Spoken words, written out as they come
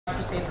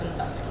Crusade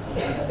Consulting.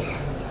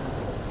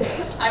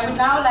 I would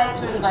now like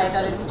to invite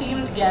our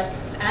esteemed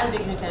guests and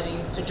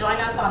dignitaries to join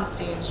us on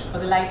stage for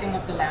the lighting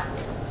of the lamp.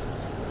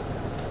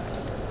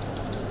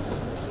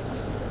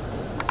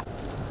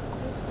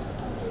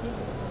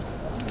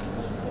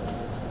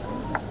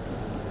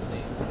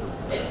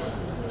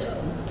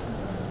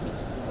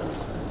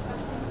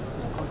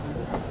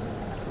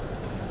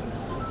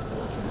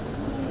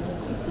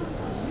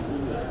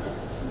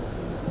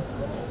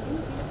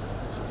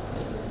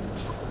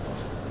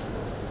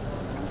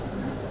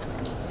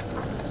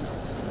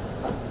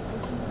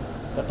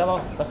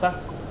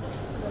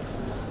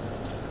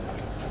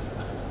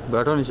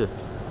 बैठो नीचे।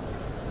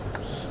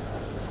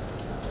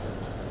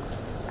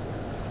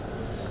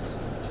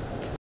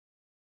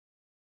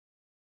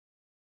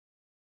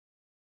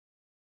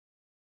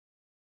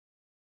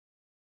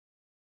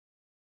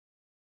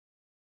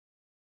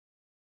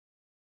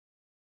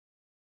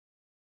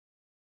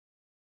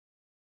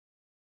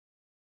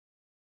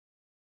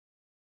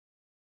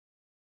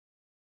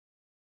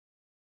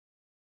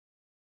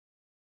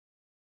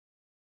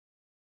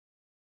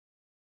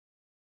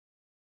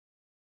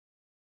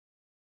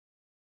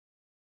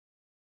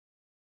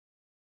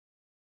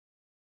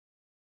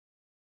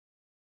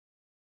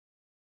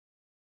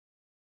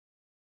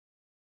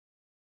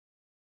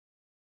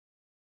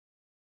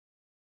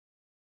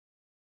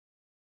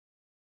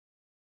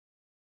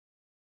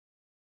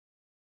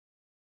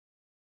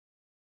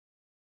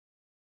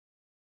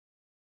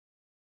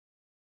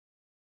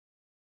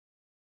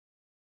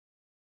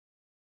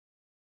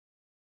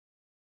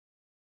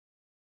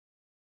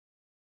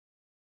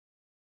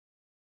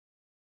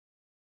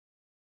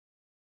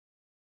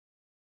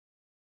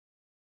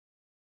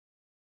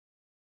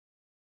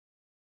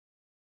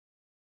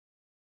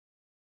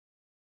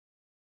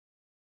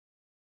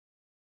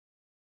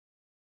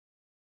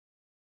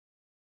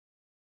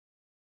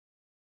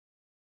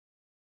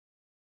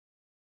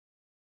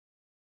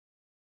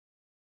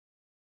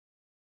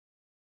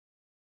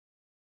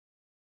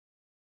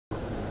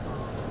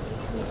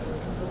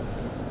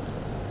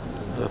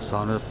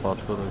 सामने बात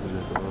करो के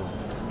लिए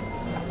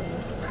तो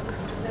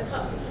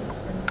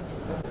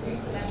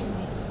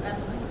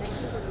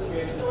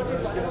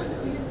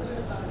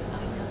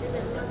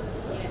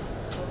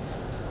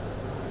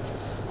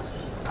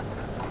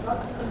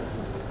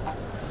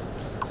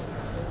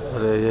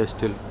अरे ये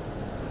still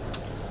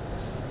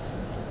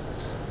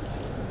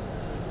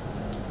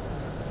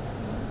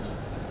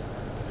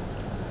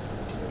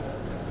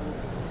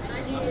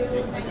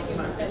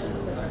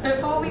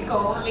Before we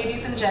go,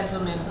 ladies and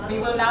gentlemen, we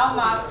will now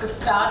mark the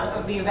start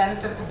of the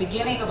event at the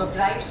beginning of a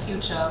bright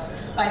future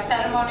by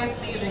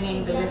ceremoniously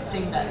ringing the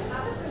listing bell.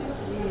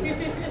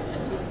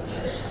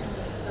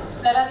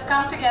 Let us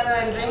come together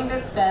and ring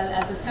this bell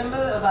as a symbol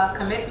of our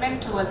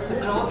commitment towards the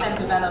growth and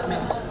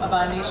development of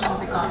our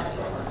nation's economy.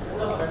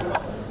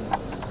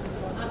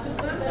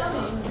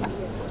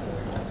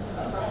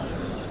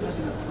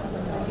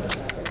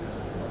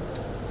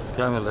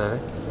 क्या मिल रहा है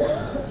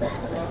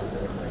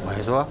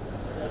महेशवा?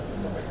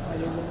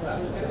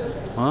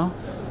 हाँ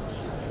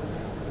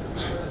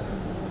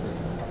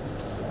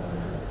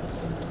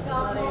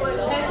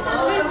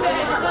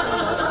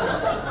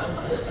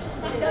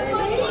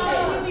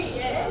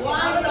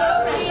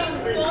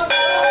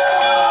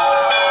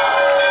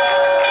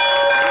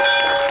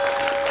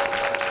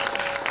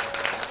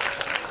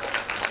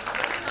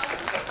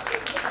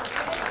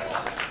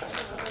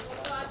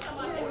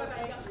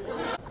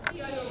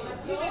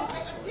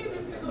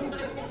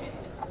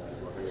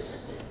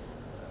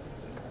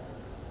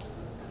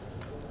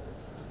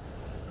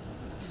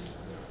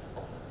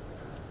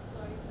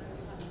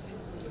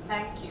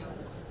Thank you.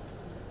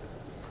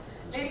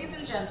 Ladies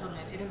and gentlemen,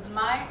 it is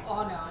my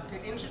honor to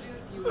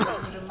introduce you to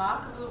a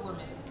remarkable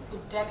woman who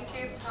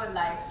dedicates her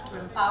life to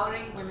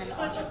empowering women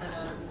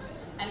entrepreneurs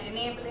and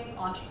enabling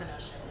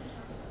entrepreneurship,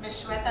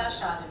 Ms. Shweta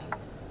Shalini.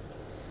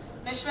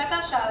 Ms.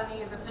 Shweta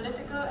Shalini is a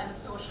political and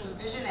social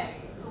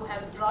visionary who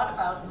has brought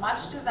about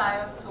much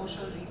desired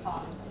social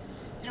reforms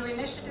through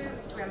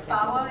initiatives to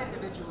empower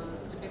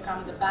individuals to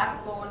become the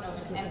backbone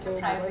of an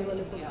enterprising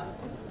India.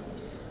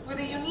 With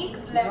a unique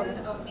blend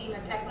of being a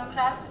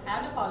technocrat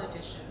and a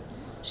politician,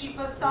 she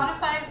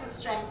personifies the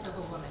strength of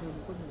a woman.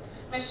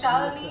 Ms.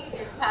 Shalini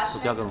is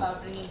passionate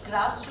about bringing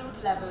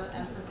grassroots level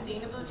and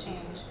sustainable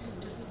change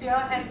to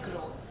spearhead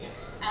growth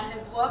and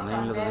has worked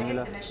on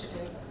various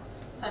initiatives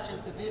such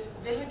as the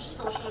Village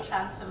Social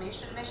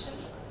Transformation Mission,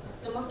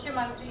 the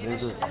Mukhyamantri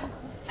Initiative,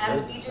 and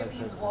the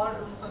BJP's War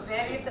Room for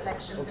various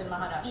elections in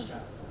Maharashtra.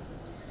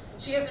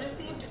 She has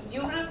received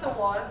numerous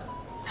awards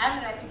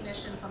and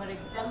recognition for her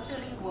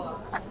exemplary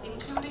work,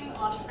 including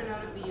Entrepreneur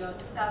of the Year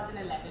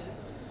 2011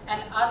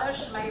 and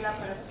Adarsh Mahila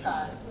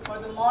Puraskar for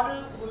the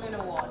Model Women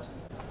Award.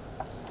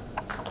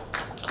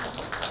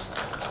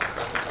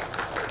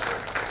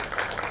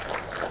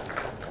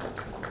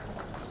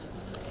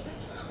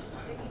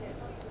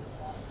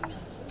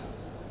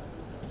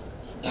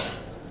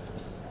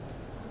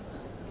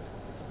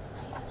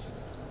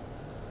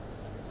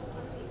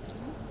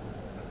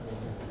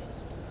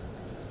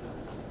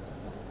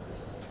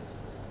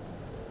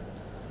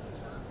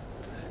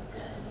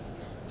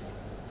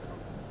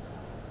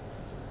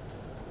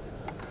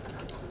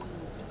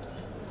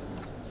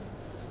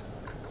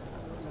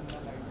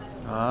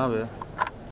 हाँ बे